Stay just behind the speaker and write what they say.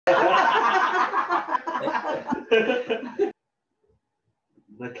The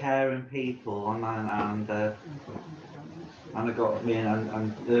caring people, and I got me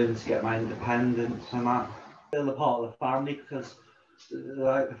and learned to get my independence and that. Still a part of the family because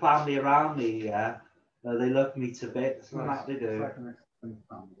like the family around me, yeah, they love me to bits and that they do.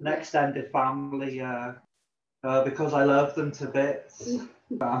 An extended family, because I love them to bits.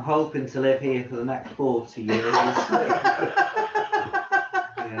 I'm hoping to live here for the next 40 years.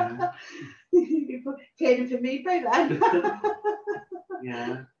 Yeah. Caring for me by then.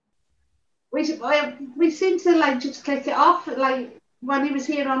 Yeah. We seem to like just click it off. Like when he was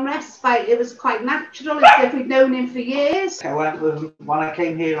here on respite, it was quite natural, as if we'd known him for years. When I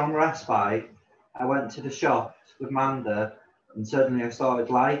came here on respite, I went to the shops with Manda, and suddenly I started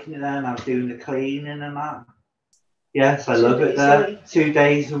liking it. Then I was doing the cleaning and that. Yes, I love it there. 2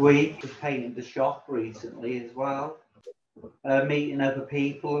 days a week. Just painted the shop recently as well. Meeting other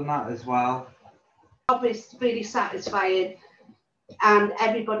people and that as well. It's really satisfying, and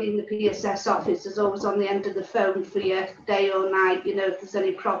everybody in the PSS office is always on the end of the phone for you, day or night, you know, if there's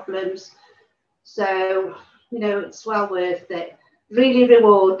any problems. So, you know, it's well worth it. Really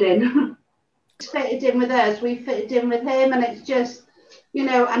rewarding. He's fitted in with us, we fitted in with him, and it's just, you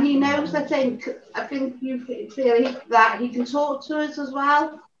know, and he knows, I think you feel that he can talk to us as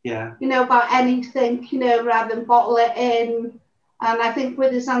well. Yeah. You know, about anything, you know, rather than bottle it in. And I think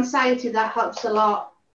with his anxiety, that helps a lot.